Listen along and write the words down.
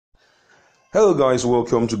Hello guys,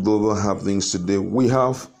 welcome to Global Happenings. Today we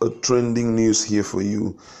have a trending news here for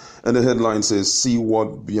you, and the headline says, see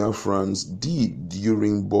what Biafrans did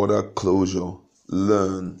during border closure.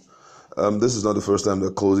 Learn. This is not the first time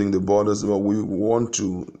they're closing the borders, but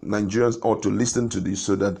Nigerians ought to listen to this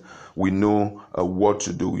so that we know what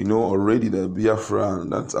to do. We know already that Biafra,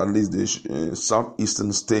 that's at least the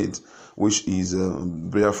southeastern state, which is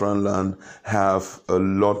Biafran land, have a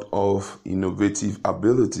lot of innovative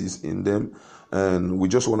abilities in them. And we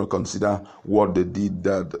just want to consider what they did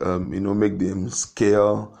that, make them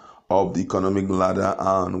scale up the economic ladder,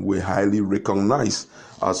 and we're highly recognized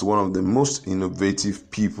as one of the most innovative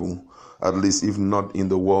people, at least if not in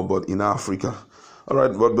the world, but in Africa. All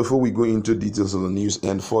right, but before we go into details of the news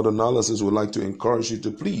and further analysis, we'd like to encourage you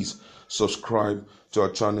to please subscribe to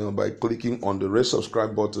our channel by clicking on the red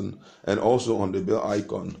subscribe button and also on the bell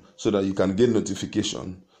icon so that you can get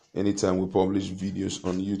notification anytime we publish videos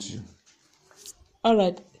on YouTube. All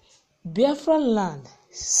right, Biafran land,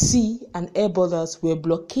 sea, and air borders were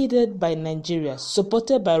blockaded by Nigeria,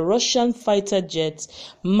 supported by Russian fighter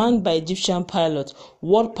jets, manned by Egyptian pilots.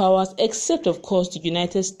 World powers, except of course the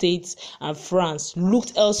United States and France,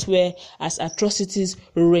 looked elsewhere as atrocities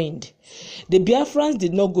reigned. The Biafrans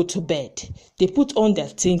did not go to bed. They put on their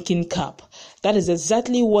thinking cap. That is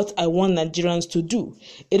exactly what I want Nigerians to do.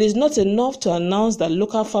 It is not enough to announce that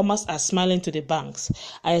local farmers are smiling to the banks.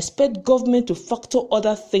 I expect government to factor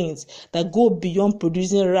other things that go beyond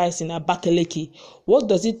producing rice in Abakaliki. What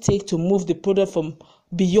does it take to move the product from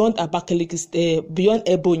beyond Abakaliki, beyond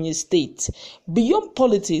Ebonyi State? Beyond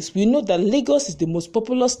politics, we know that Lagos is the most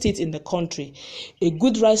populous state in the country. A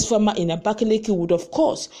good rice farmer in Abakaliki would, of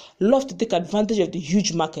course, love to take advantage of the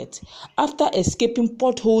huge market. After escaping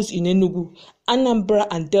potholes in Enugu, Anambra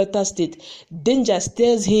and Delta State, danger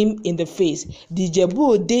stares him in the face. The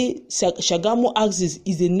Ijebu-Ode Shagamu axis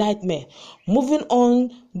is a nightmare. Moving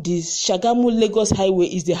on the Shagamu-Lagos highway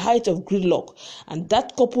is the height of gridlock, and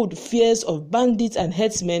that coupled with fears of bandits and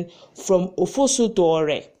herdsmen from Ofoso to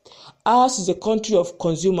Ore. Ours is a country of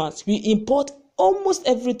consumers. We import almost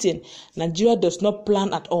everything. Nigeria does not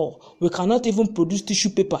plan at all. We cannot even produce tissue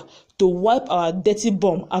paper to wipe our dirty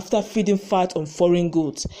bum after feeding fat on foreign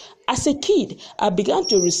goods. As a kid, I began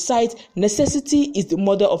to recite "Necessity is the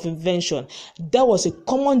mother of invention." That was a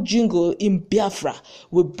common jingle in Biafra.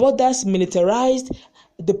 With borders militarized,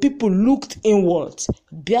 the people looked inwards.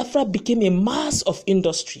 Biafra became a mass of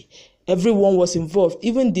industry. Everyone was involved,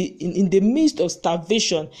 even in the midst of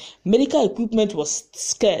starvation. Medical equipment was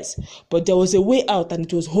scarce, but there was a way out, and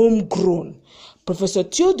it was homegrown. Professor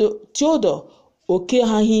Theodore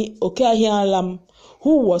Okeahialam,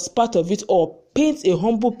 who was part of it all, paints a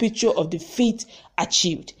humble picture of the feat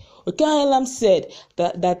achieved. Okeahialam said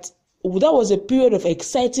that was a period of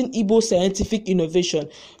exciting Igbo scientific innovation,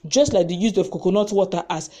 just like the use of coconut water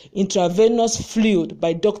as intravenous fluid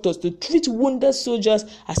by doctors to treat wounded soldiers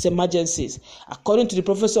as emergencies. According to the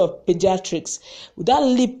professor of pediatrics, that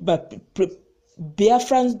leap by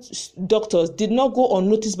Biafran doctors did not go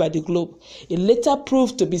unnoticed by the globe. It later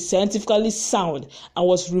proved to be scientifically sound and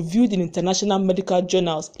was reviewed in international medical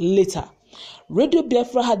journals later. Radio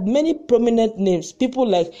Biafra had many prominent names, people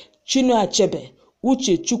like Chinua Achebe,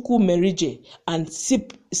 Uche Chukwu Merije, and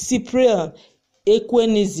Cyprian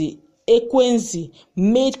Ekwenzi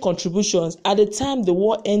made contributions. At the time the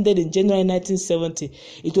war ended in January 1970,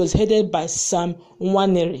 it was headed by Sam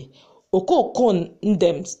Nwaneri. Okokon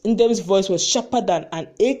Ndem's voice was sharper than an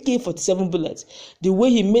AK-47 bullet. The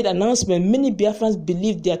way he made announcements, many Biafrans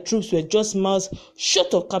believed their troops were just miles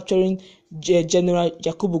short of capturing General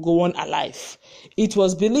Yakubu Gowon alive. It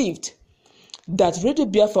was believed that Radio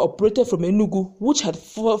Biafra operated from Enugu, which had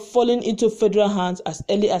fallen into federal hands as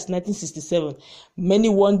early as 1967. Many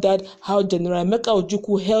wondered how General Emeka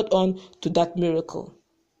Ojukwu held on to that miracle.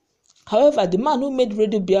 However, the man who made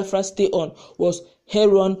Radio Biafra stay on was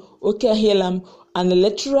Heron Okeahialam, an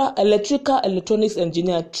electrical electronics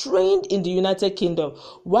engineer trained in the United Kingdom.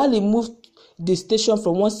 While he moved the station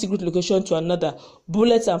from one secret location to another,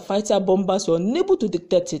 bullets and fighter bombers were unable to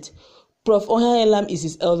detect it. Prof. Okeahialam is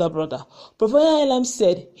his elder brother. Prof. Okeahialam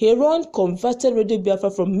said Heron converted Radio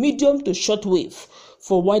Biafra from medium to shortwave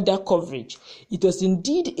for wider coverage. It was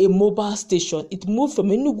indeed a mobile station. It moved from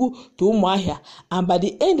Enugu to Umuahia, and by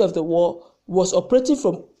the end of the war was operating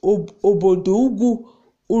from Obodougu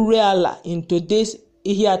Ureala in today's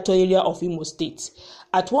Ihiato area of Imo State.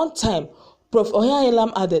 At one time, Prof.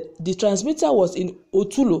 Okeahialam added the transmitter was in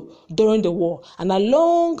Otulo during the war, and a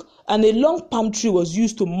long palm tree was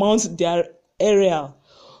used to mount their aerial.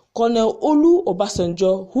 Colonel Olu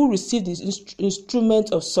Obasanjo, who received his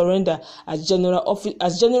instrument of surrender as General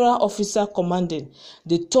Officer commanding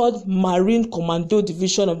the 3rd Marine Commando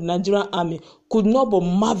Division of the Nigerian Army, could not but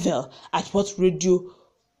marvel at what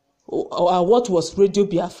was Radio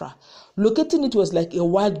Biafra. Locating it was like a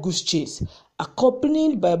wild goose chase.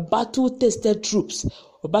 Accompanied by battle-tested troops,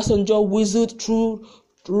 Obasanjo whistled through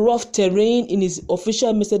rough terrain in his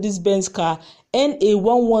official Mercedes-Benz car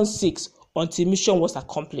NA116 until mission was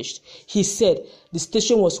accomplished. He said the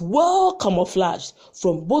station was well camouflaged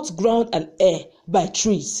from both ground and air by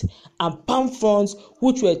trees and palm fronds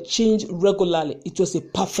which were changed regularly. It was a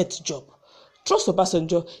perfect job. Trust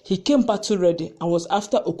Obasanjo, he came battle ready and was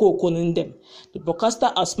after Okonkwo them. The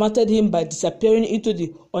broadcaster outsmarted him by disappearing into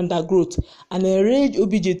the undergrowth, and enraged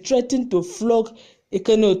OBJ threatened to flog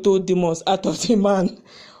Ekene demons out of the man.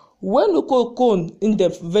 When Okonkwo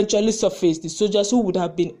eventually surfaced, the soldiers who would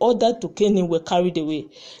have been ordered to cane him were carried away.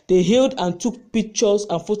 They hailed and took pictures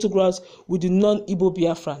and photographs with the non-Igbo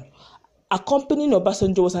Biafran. Accompanying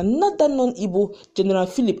Obasanjo was another non-Igbo, General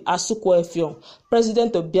Philip Asukwa-Effiong,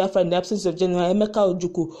 president of Biafra in the absence of General Emeka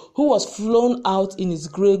Ojukwu, who was flown out in his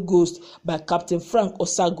grey ghost by Captain Frank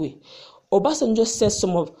Osagwe. Obasanjo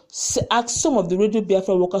asked some of the Radio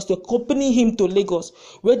Biafra workers to accompany him to Lagos,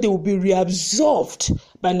 where they would be reabsorbed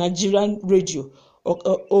by Nigerian radio.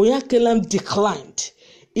 Oyakhilome declined.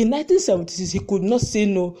 In 1976, he could not say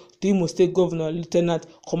no to Imo State Governor Lieutenant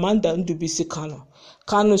Commander Ndubisi Kanu.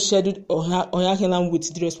 Kanu scheduled Oyakhilome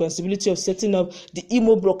with the responsibility of setting up the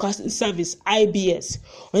Imo Broadcasting Service (IBS).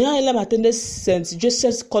 Oyakhilome attended St.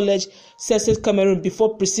 Joseph's College, Sussex, Cameroon,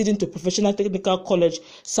 before proceeding to Professional Technical College,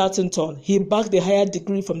 Southampton. He backed a higher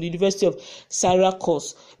degree from the University of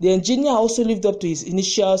Syracuse. The engineer also lived up to his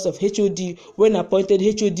initials of HOD when appointed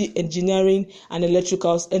HOD Engineering and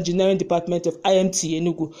Electricals Engineering Department of IMT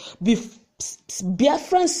Enugu.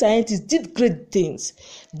 Biafran scientists did great things.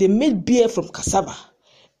 They made beer from cassava.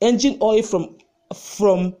 Engine oil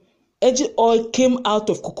came out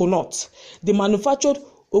of coconut. They manufactured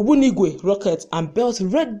Ogbunigwe rockets and built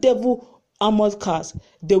Red Devil armored cars.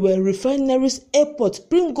 There were refineries, airports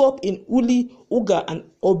spring up in Uli, Uga, and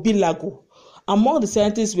Obilago. Among the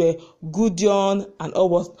scientists were Gudjon and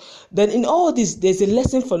others. Then in all this, there's a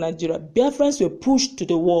lesson for Nigeria. Biafrans were pushed to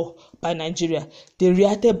the wall by Nigeria. They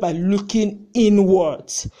reacted by looking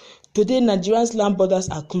inwards. Today, Nigerians' land borders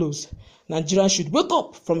are closed. Nigerians should wake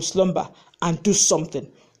up from slumber and do something.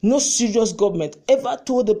 No serious government ever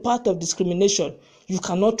told the path of discrimination. You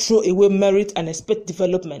cannot throw away merit and expect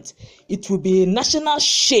development. It will be a national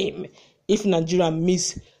shame if Nigeria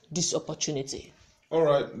miss this opportunity. All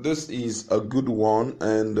right, this is a good one,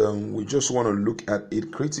 and we just want to look at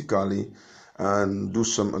it critically and do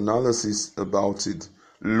some analysis about it.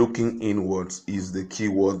 Looking inwards is the key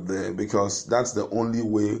word there, because that's the only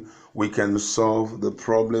way we can solve the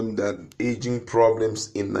problem, that aging problems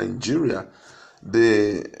in Nigeria.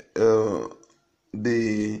 The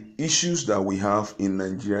issues that we have in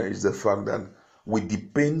Nigeria is the fact that we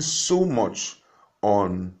depend so much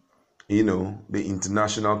on, the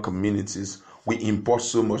international communities. We import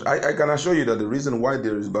so much. I can assure you that the reason why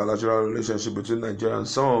there is bilateral relationship between Nigeria and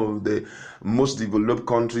some of the most developed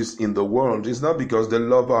countries in the world is not because they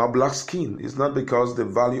love our black skin. It's not because they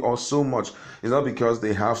value us so much. It's not because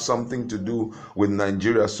they have something to do with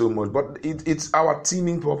Nigeria so much. But it's our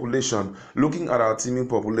teeming population. Looking at our teeming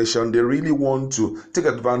population, they really want to take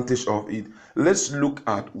advantage of it. Let's look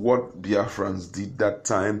at what Biafrans did that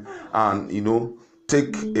time and,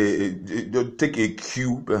 take a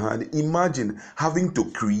cue behind it. Imagine having to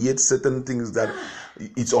create certain things that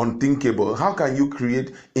it's unthinkable. How can you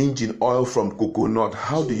create engine oil from coconut?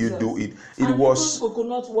 How do you do it? It was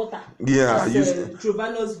coconut water. Yeah,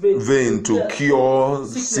 Trovanos vein to cure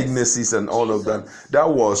sicknesses and all of that. That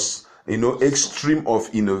was extreme of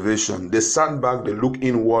innovation. They sat back, they look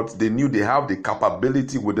inwards, they knew they have the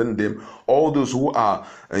capability within them. All those who are,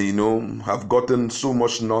 have gotten so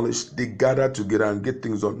much knowledge, they gather together and get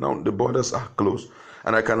things done. Now the borders are closed.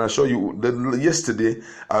 And I can assure you that yesterday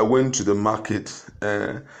I went to the market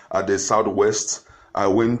at the southwest. I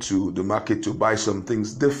went to the market to buy some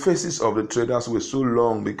things. The faces of the traders were so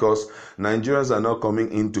long because Nigerians are not coming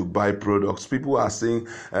in to buy products. People are saying,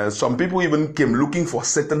 some people even came looking for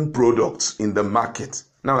certain products in the market.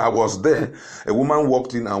 Now, I was there. A woman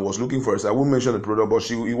walked in and was looking for it. I won't mention the product, but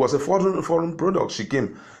it was a foreign product. She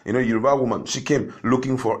came, Yoruba woman. She came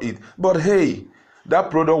looking for it. But hey,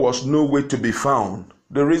 that product was nowhere to be found.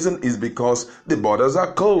 The reason is because the borders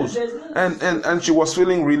are closed. And she was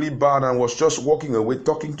feeling really bad and was just walking away,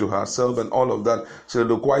 talking to herself and all of that,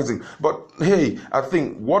 soliloquizing. But hey, I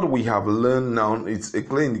think what we have learned now is a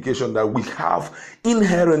clear indication that we have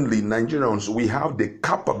inherently, Nigerians, we have the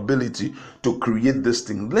capability to create this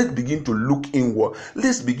thing. Let's begin to look inward.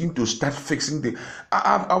 Let's begin to start fixing things.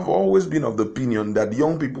 I've always been of the opinion that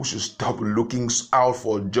young people should stop looking out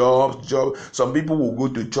for jobs. Some people will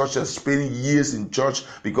go to church and spend years in church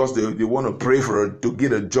because they want to pray to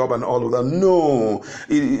get a job and all of that. No,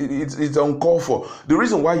 it's uncalled for. The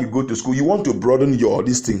reason why you go to school, you want to broaden your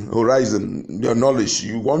horizon, your knowledge.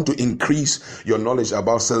 You want to increase your knowledge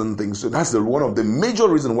about certain things. So that's one of the major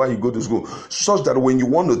reasons why you go to school, such that when you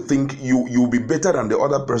want to think, you'll be better than the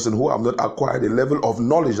other person who have not acquired the level of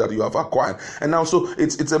knowledge that you have acquired. And now, so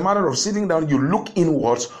it's a matter of sitting down. You look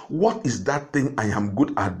inwards. What is that thing I am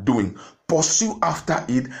good at doing? Pursue after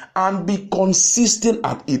it and be consistent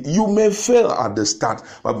at it. You may fail at the start,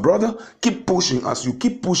 but brother, keep pushing. As you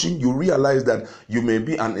keep pushing, you realize that you may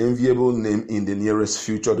be an enviable name in the nearest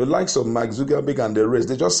future. The likes of Mark Zuckerberg and the rest,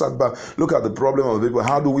 they just sat back, look at the problem of people.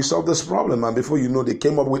 How do we solve this problem? And before you know, they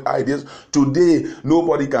came up with ideas. Today,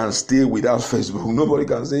 nobody can stay without Facebook. Nobody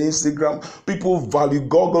can say Instagram. People value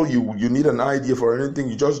Google. You need an idea for anything,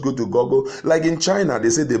 you just go to Google. Like in China,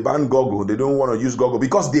 they say they ban Google. They don't want to use Google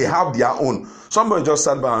because they have their own. Somebody just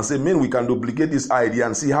sat by and said, man, we can duplicate this idea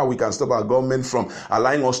and see how we can stop our government from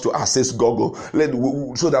allowing us to access Google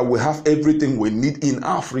so that we have everything we need in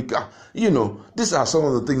Africa. These are some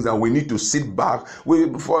of the things that we need to sit back.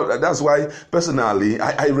 That's why, personally,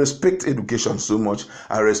 I respect education so much.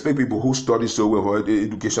 I respect people who study so well for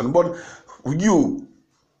education. But you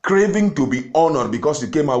craving to be honored because you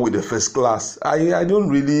came out with the first class, I don't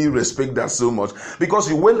really respect that so much, because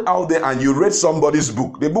you went out there and you read somebody's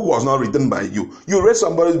book. The book was not written by you. You read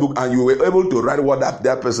somebody's book and you were able to write what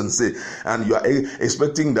that person said, and you are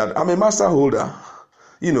expecting that I'm a master holder,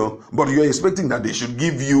 but you're expecting that they should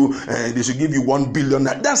give you 1 billion.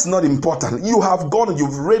 That's not important. You have gone,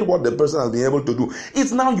 you've read what the person has been able to do.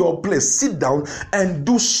 It's now your place. Sit down and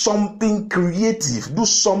do something creative. Do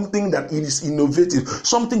something that is innovative,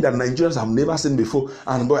 something that Nigerians have never seen before.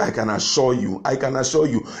 And boy, I can assure you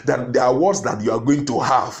that the awards that you are going to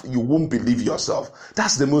have, you won't believe yourself.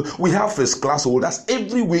 That's we have first class holders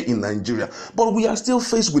everywhere in Nigeria, but we are still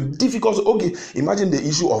faced with difficulty. Okay, imagine the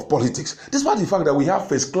issue of politics. Despite the fact that we have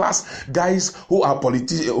first class guys who are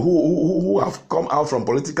politicians, who have come out from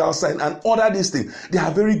political side and other these things, they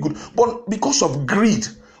are very good. But because of greed,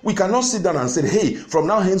 we cannot sit down and say, hey, from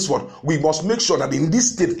now henceforth, we must make sure that in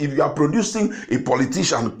this state, if you are producing a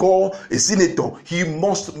politician called a senator, he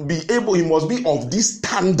must be of this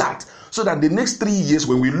standard, so that the next 3 years,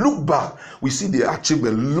 when we look back, we see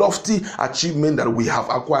the lofty achievement that we have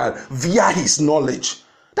acquired via his knowledge.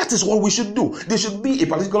 That is what we should do. There should be a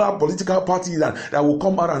particular political party that will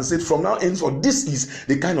come out and say, from now henceforth, this is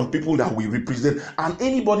the kind of people that we represent. And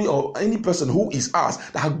anybody or any person who is us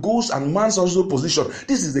that goes and mans also position,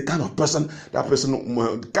 this is the kind of person,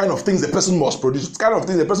 kind of things the person must produce, kind of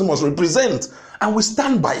things the person must represent. And we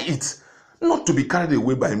stand by it. Not to be carried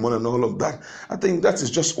away by money and all of that. I think that is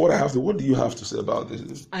just what I have to. What do you have to say about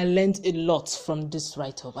this? I learned a lot from this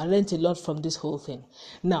write-up. I learned a lot from this whole thing.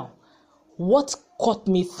 Now, what caught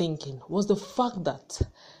me thinking was the fact that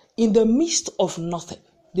in the midst of nothing,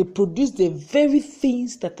 they produced the very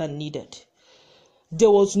things that are needed. There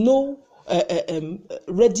was no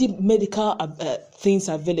ready medical things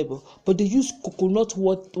available, but they used coconut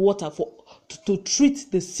water to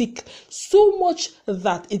treat the sick, so much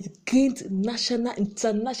that it gained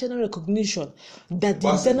international recognition, that the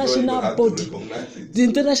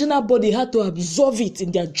international body had to absorb it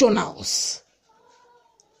in their journals.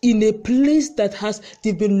 In a place that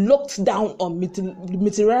they've been locked down or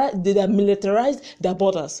they have militarized their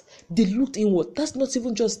borders. They looked inward. That's not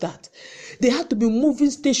even just that. They had to be moving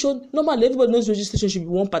station. Normally, everybody knows radio station should be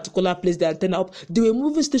one particular place, the antenna up. They were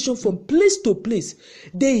moving station from place to place.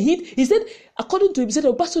 He said, according to him, he said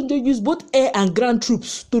Obasanjo used both air and ground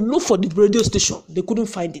troops to look for the radio station. They couldn't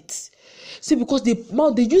find it. See, because they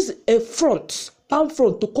use a palm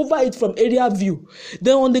front to cover it from area view.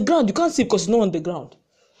 Then on the ground, you can't see because it's not on the ground.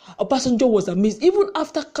 Obasanjo was amazed. Even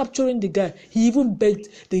after capturing the guy, he even begged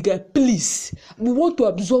the guy, please, we want to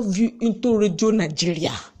absorb you into Radio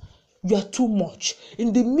Nigeria. You are too much.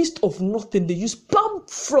 In the midst of nothing, they use palm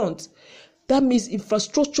front. That means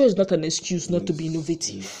infrastructure is not an excuse not to be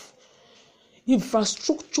innovative.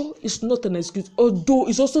 Infrastructure is not an excuse, although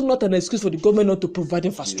it's also not an excuse for the government not to provide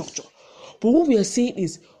infrastructure. Yes. But what we are saying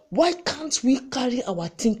is, Why can't we carry our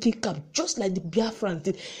thinking cap just like the Biafrans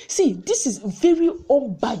did? See, this is very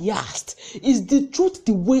unbiased. It's the truth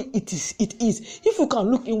the way it is. If you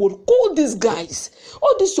can look inward, call these guys,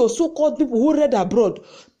 all these so-called people who read abroad.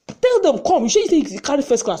 Tell them, come. You should think you carry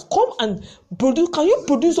first class. Come and produce. Can you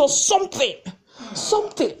produce us something?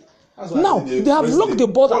 Something. Now they have locked the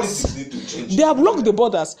borders. They have locked the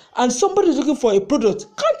borders, and somebody is looking for a product.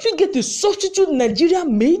 Can't we get a substitute Nigeria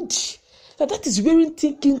made? That is wearing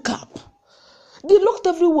thinking cap. They locked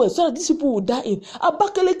everywhere so that these people will die in.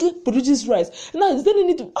 Abakaliki produces rice. Now, is there any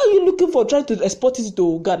need? Are you looking for trying to export it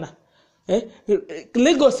to Ghana?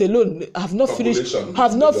 Lagos alone have not finished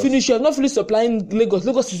supplying Lagos.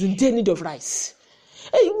 Lagos is in dear need of rice.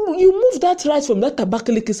 You move that rice from that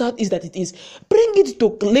Abakaliki southeast that it is, bring it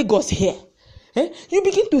to Lagos here. You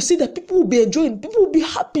begin to see that people will be enjoying, people will be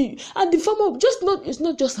happy, and the farmer it's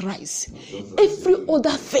not just rice, every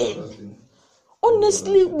other thing.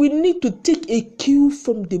 Honestly, we need to take a cue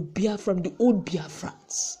from the old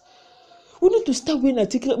Biafrans. We need to start being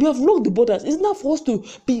articulate. We have locked the borders. It's not for us to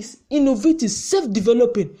be innovative,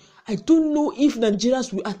 self-developing. I don't know if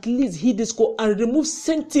Nigerians will at least heed this call and remove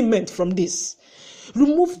sentiment from this.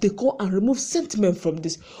 Remove the call and remove sentiment from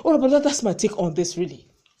this. All right, but that's my take on this, really.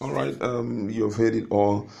 All right, you've heard it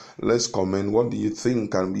all. Let's comment. What do you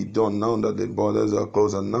think can be done now that the borders are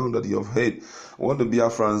closed, and now that you've heard what the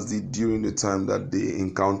Biafrans did during the time that they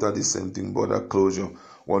encountered the same thing, border closure?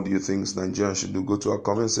 What do you think Nigerians should do? Go to our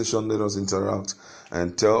comment section, let us interact,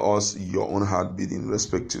 and tell us your own heartbeat in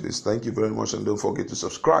respect to this. Thank you very much, and don't forget to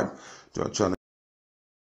subscribe to our channel.